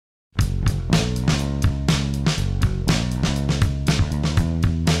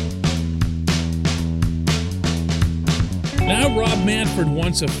Now, Rob Manfred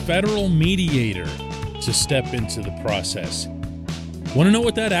wants a federal mediator to step into the process. Want to know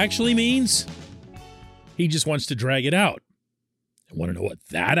what that actually means? He just wants to drag it out. Want to know what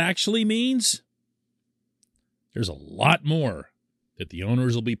that actually means? There's a lot more that the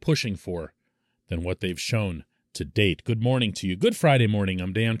owners will be pushing for than what they've shown to date. Good morning to you. Good Friday morning.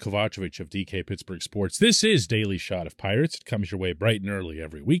 I'm Dan Kovacevic of DK Pittsburgh Sports. This is Daily Shot of Pirates. It comes your way bright and early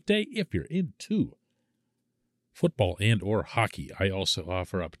every weekday if you're into football and or hockey. I also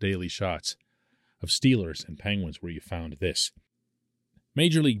offer up daily shots of Steelers and Penguins where you found this.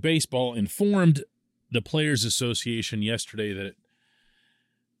 Major League Baseball informed the Players Association yesterday that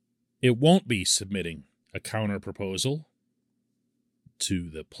it won't be submitting a counter proposal to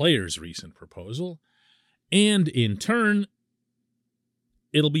the players' recent proposal, and in turn,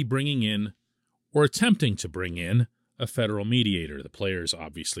 it'll be bringing in or attempting to bring in a federal mediator. The players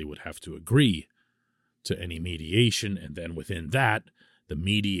obviously would have to agree to any mediation, and then within that, the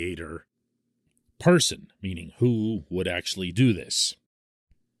mediator person, meaning who would actually do this.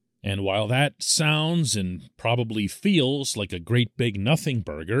 And while that sounds and probably feels like a great big nothing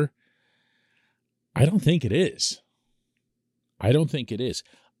burger, I don't think it is.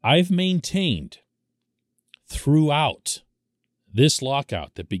 I've maintained throughout this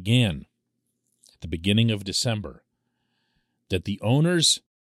lockout that began at the beginning of December that the owners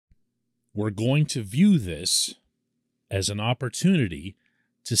were going to view this as an opportunity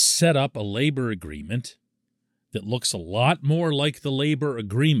to set up a labor agreement that looks a lot more like the labor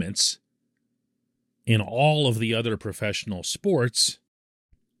agreements in all of the other professional sports,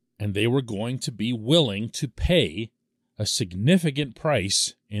 and they were going to be willing to pay a significant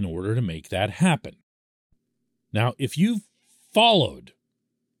price in order to make that happen. Now, if you've followed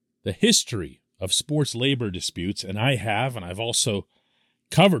the history of sports labor disputes, and I have, and I've also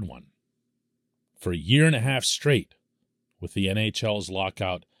covered one for a year and a half straight with the NHL's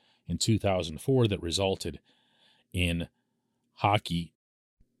lockout in 2004 that resulted in hockey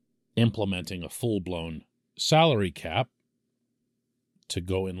implementing a full-blown salary cap to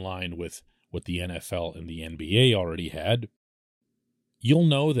go in line with what the NFL and the NBA already had, you'll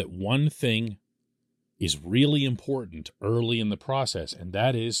know that one thing is really important early in the process, and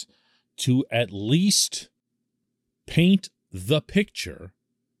that is to at least paint the picture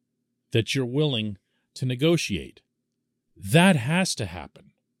that you're willing to negotiate. That has to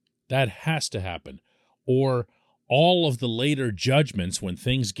happen. Or all of the later judgments when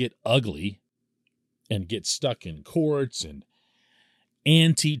things get ugly and get stuck in courts and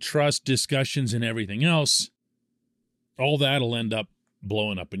antitrust discussions and everything else, all that'll end up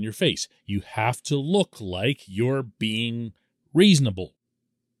blowing up in your face. You have to look like you're being reasonable.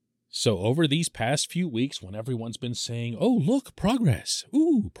 So over these past few weeks, when everyone's been saying, oh, look, progress,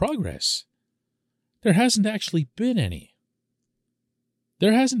 progress, there hasn't actually been any.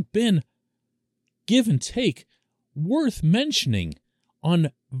 There hasn't been give and take worth mentioning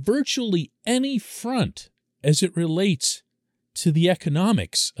on virtually any front as it relates to the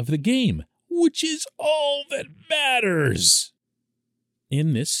economics of the game, which is all that matters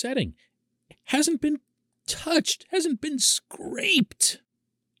in this setting. Hasn't been touched, hasn't been scraped.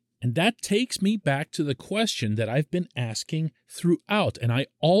 And that takes me back to the question that I've been asking throughout, and I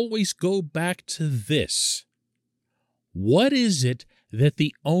always go back to this. What is it that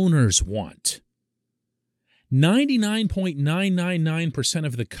the owners want? 99.999%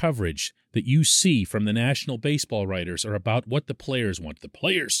 of the coverage that you see from the national baseball writers are about what the players want. The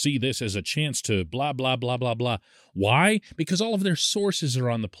players see this as a chance to blah, blah, blah, blah, blah. Why? Because all of their sources are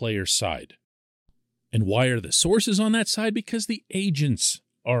on the players' side. And why are the sources on that side? Because the agents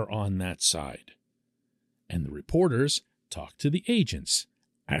are on that side. And the reporters talk to the agents.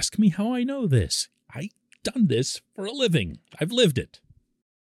 Ask me how I know this. I've done this for a living. I've lived it.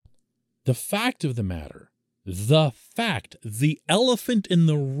 The fact of the matter, the elephant in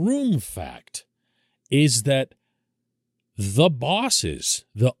the room fact, is that the bosses,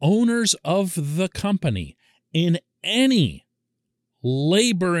 the owners of the company, in any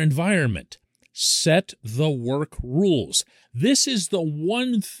labor environment, set the work rules. This is the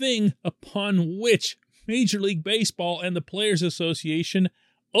one thing upon which Major League Baseball and the Players Association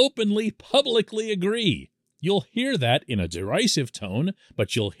openly, publicly agree. You'll hear that in a derisive tone,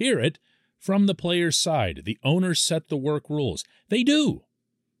 but you'll hear it from the players' side. The owners set the work rules. They do.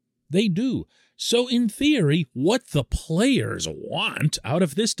 So in theory, what the players want out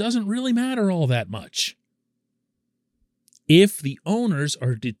of this doesn't really matter all that much. If the owners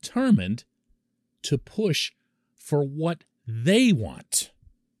are determined to push for what they want.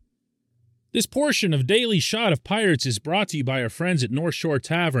 This portion of Daily Shot of Pirates is brought to you by our friends at North Shore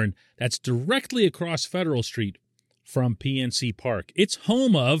Tavern. That's directly across Federal Street from PNC Park. It's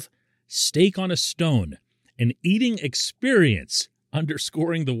home of Steak on a Stone, an eating experience,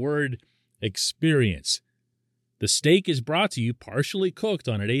 underscoring the word experience. The steak is brought to you partially cooked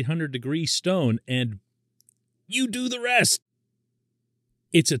on an 800-degree stone, and you do the rest.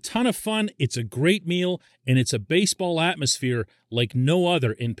 It's a ton of fun, it's a great meal, and it's a baseball atmosphere like no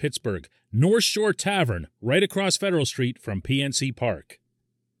other in Pittsburgh. North Shore Tavern, right across Federal Street from PNC Park.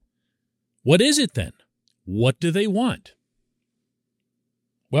 What is it then? What do they want?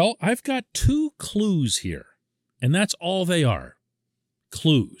 Well, I've got 2 clues here, and that's all they are.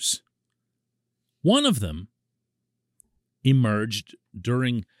 Clues. One of them emerged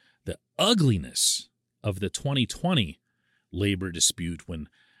during the ugliness of the 2020 labor dispute when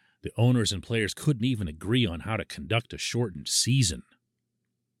the owners and players couldn't even agree on how to conduct a shortened season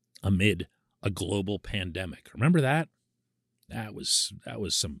amid a global pandemic. Remember that? That was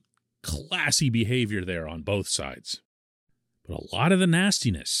some classy behavior there on both sides. But a lot of the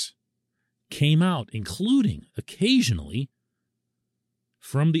nastiness came out, including occasionally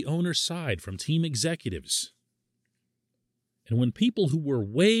from the owner's side, from team executives. And when people who were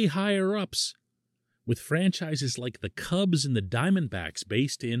way higher ups with franchises like the Cubs and the Diamondbacks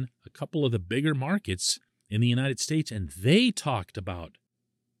based in a couple of the bigger markets in the United States, and they talked about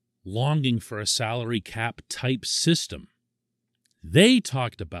longing for a salary cap type system. They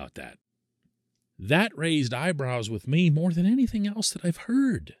talked about that. That raised eyebrows with me more than anything else that I've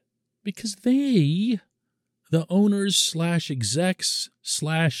heard, because they, the owners / execs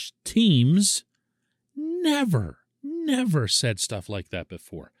 / teams, never said stuff like that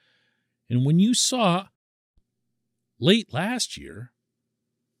before. And when you saw late last year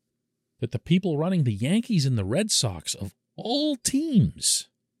that the people running the Yankees and the Red Sox, of all teams,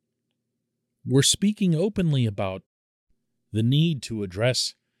 were speaking openly about the need to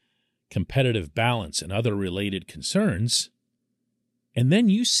address competitive balance and other related concerns, and then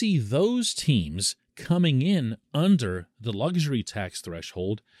you see those teams coming in under the luxury tax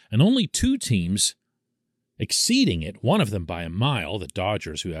threshold, and only 2 teams exceeding it, one of them by a mile, the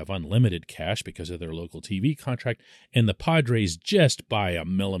Dodgers, who have unlimited cash because of their local TV contract, and the Padres just by a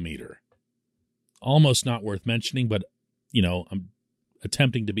millimeter. Almost not worth mentioning, but, I'm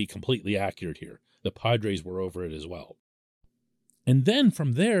attempting to be completely accurate here. The Padres were over it as well. And then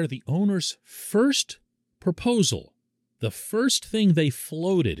from there, the owner's first proposal, the first thing they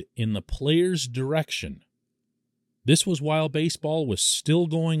floated in the players' direction, this was while baseball was still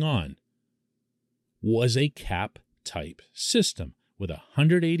going on, was a cap-type system with a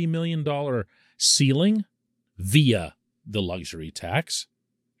 $180 million ceiling via the luxury tax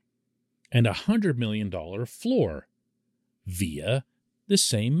and a $100 million floor via the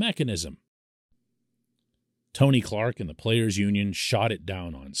same mechanism. Tony Clark and the Players Union shot it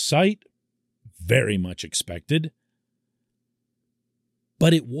down on sight, very much expected,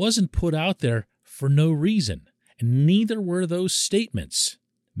 but it wasn't put out there for no reason, and neither were those statements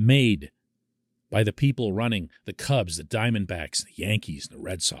made by the people running the Cubs, the Diamondbacks, the Yankees, and the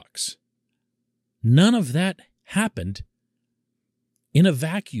Red Sox. None of that happened in a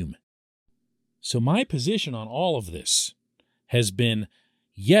vacuum. So my position on all of this has been,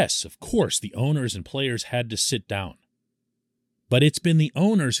 yes, of course, the owners and players had to sit down. But it's been the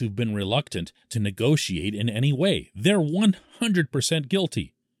owners who've been reluctant to negotiate in any way. They're 100%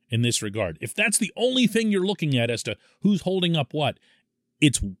 guilty in this regard. If that's the only thing you're looking at as to who's holding up what,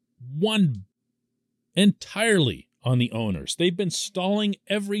 it's one entirely on the owners. They've been stalling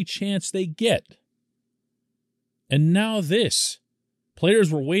every chance they get. And now this.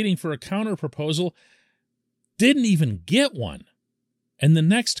 Players were waiting for a counterproposal, didn't even get one. And the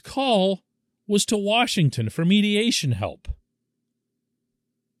next call was to Washington for mediation help.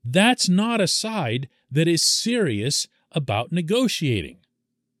 That's not a side that is serious about negotiating.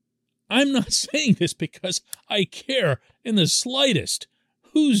 I'm not saying this because I care in the slightest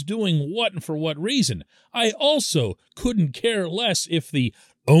who's doing what and for what reason. I also couldn't care less if the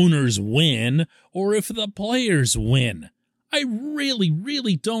owners win or if the players win. I really,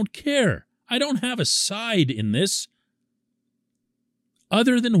 really don't care. I don't have a side in this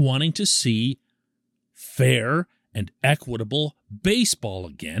other than wanting to see fair and equitable baseball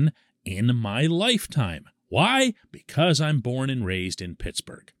again in my lifetime. Why? Because I'm born and raised in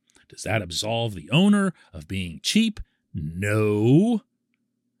Pittsburgh. Does that absolve the owner of being cheap? No.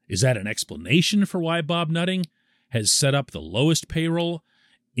 Is that an explanation for why Bob Nutting has set up the lowest payroll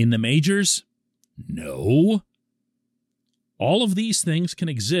in the majors? No. All of these things can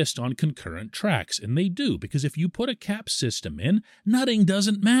exist on concurrent tracks, and they do, because if you put a cap system in, Nutting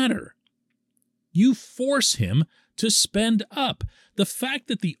doesn't matter. You force him to spend up. The fact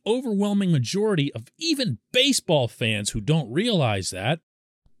that the overwhelming majority of even baseball fans who don't realize that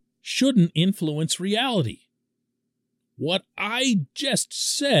shouldn't influence reality. What I just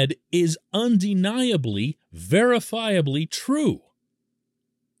said is undeniably, verifiably true.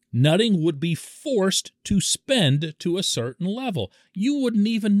 Nutting would be forced to spend to a certain level. You wouldn't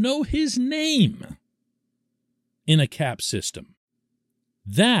even know his name in a cap system.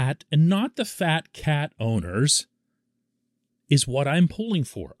 That, and not the fat cat owners, is what I'm pulling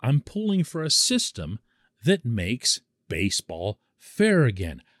for. I'm pulling for a system that makes baseball fair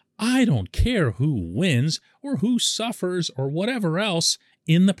again. I don't care who wins or who suffers or whatever else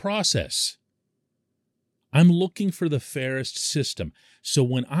in the process. I'm looking for the fairest system. So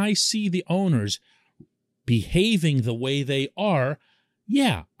when I see the owners behaving the way they are,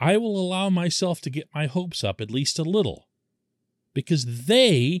 yeah, I will allow myself to get my hopes up at least a little. Because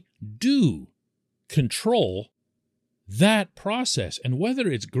they do control that process. And whether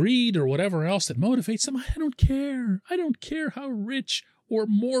it's greed or whatever else that motivates them, I don't care. I don't care how rich or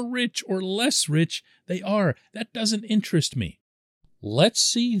more rich or less rich they are. That doesn't interest me. Let's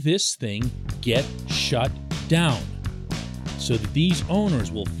see this thing get shut down so that these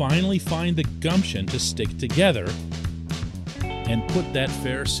owners will finally find the gumption to stick together and put that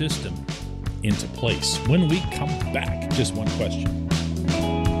fair system into place. When we come back, just one question.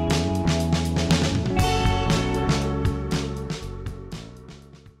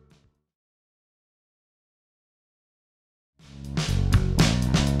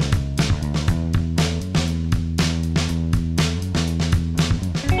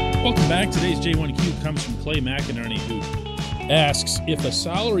 Welcome back. Today's J1Q comes from Clay McInerney, who asks, if a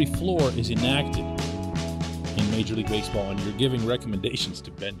salary floor is enacted in Major League Baseball and you're giving recommendations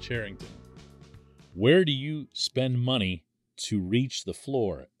to Ben Cherington, where do you spend money to reach the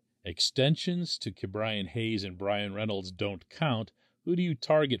floor? Extensions to Ke'Bryan Hayes and Bryan Reynolds don't count. Who do you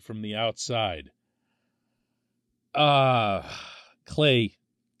target from the outside? Clay,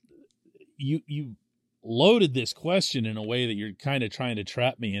 you loaded this question in a way that you're kind of trying to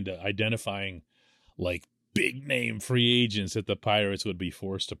trap me into identifying like big name free agents that the Pirates would be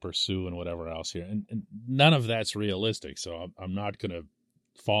forced to pursue and whatever else here. And none of that's realistic. So I'm not going to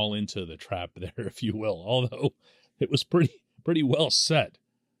fall into the trap there, if you will, although it was pretty well set.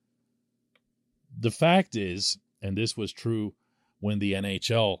 The fact is, and this was true when the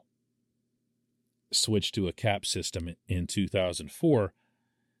NHL switched to a cap system in 2004,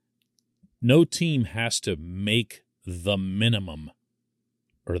 no team has to make the minimum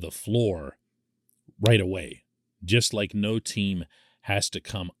or the floor right away, just like no team has to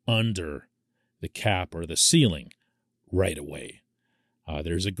come under the cap or the ceiling right away.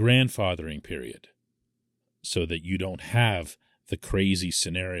 There's a grandfathering period so that you don't have the crazy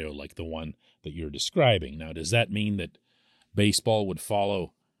scenario like the one that you're describing. Now, does that mean that baseball would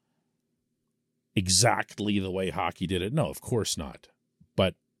follow exactly the way hockey did it? No, of course not.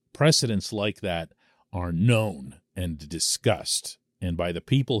 But precedents like that are known and discussed. And by the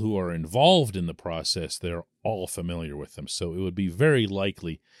people who are involved in the process, they're all familiar with them. So it would be very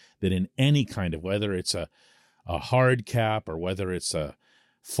likely that in any kind of, whether it's a hard cap or whether it's a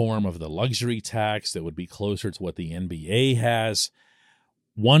form of the luxury tax that would be closer to what the NBA has,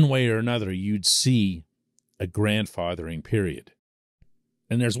 one way or another, you'd see a grandfathering period.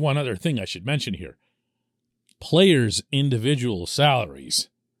 And there's one other thing I should mention here. Players' individual salaries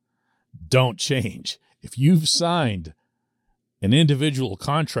don't change. If you've signed an individual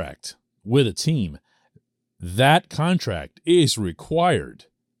contract with a team, that contract is required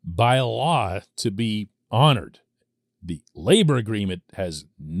by law to be honored. The labor agreement has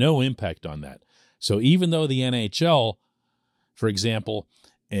no impact on that. So even though the NHL, for example,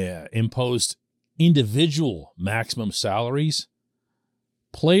 imposed individual maximum salaries,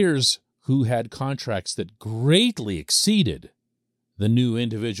 players who had contracts that greatly exceeded the new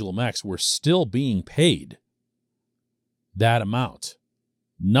individual max were still being paid that amount.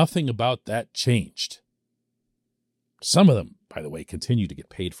 Nothing about that changed. Some of them, by the way, continue to get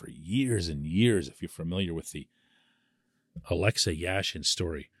paid for years and years, if you're familiar with the Alexa Yashin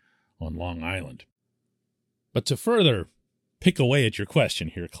story on Long Island. But to further pick away at your question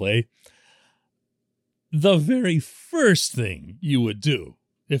here, Clay, the very first thing you would do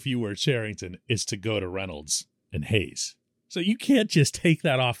if you were Cherington is to go to Reynolds and Hayes. So you can't just take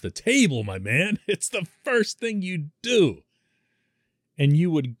that off the table, my man. It's the first thing you do. And you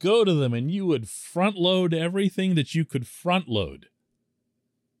would go to them and you would front load everything that you could front load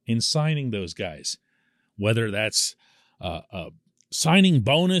in signing those guys, whether that's a signing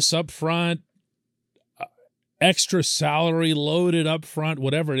bonus up front, extra salary loaded up front,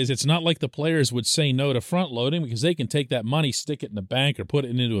 whatever it is. It's not like the players would say no to front loading, because they can take that money, stick it in the bank, or put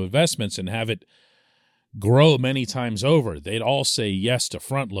it into investments and have it grow many times over. They'd all say yes to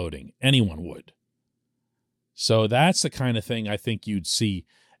front loading. Anyone would. So that's the kind of thing I think you'd see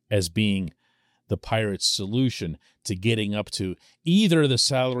as being the Pirates' solution to getting up to either the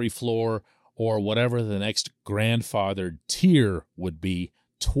salary floor or whatever the next grandfathered tier would be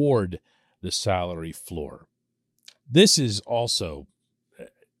toward the salary floor. This is also,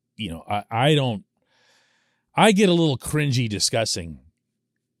 I get a little cringy discussing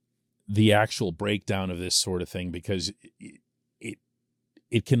the actual breakdown of this sort of thing, because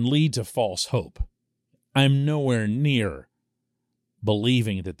it can lead to false hope. I'm nowhere near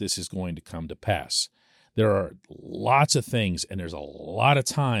believing that this is going to come to pass. There are lots of things, and there's a lot of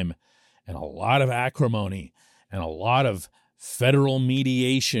time and a lot of acrimony and a lot of federal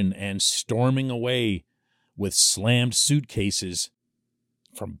mediation and storming away with slammed suitcases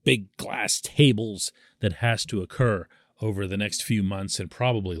from big glass tables that has to occur over the next few months and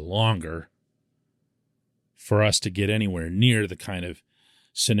probably longer for us to get anywhere near the kind of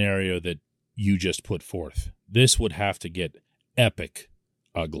scenario that you just put forth. This would have to get epic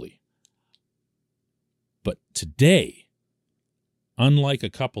ugly. But today, unlike a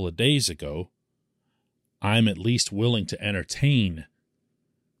couple of days ago, I'm at least willing to entertain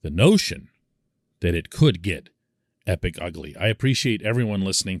the notion that it could get epic ugly. I appreciate everyone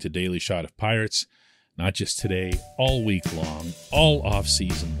listening to Daily Shot of Pirates, not just today, all week long, all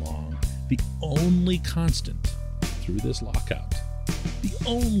off-season long. The only constant through this lockout, the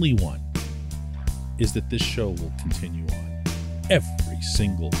only one, is that this show will continue on every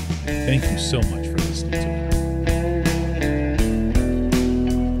single week. Thank you so much for listening to it.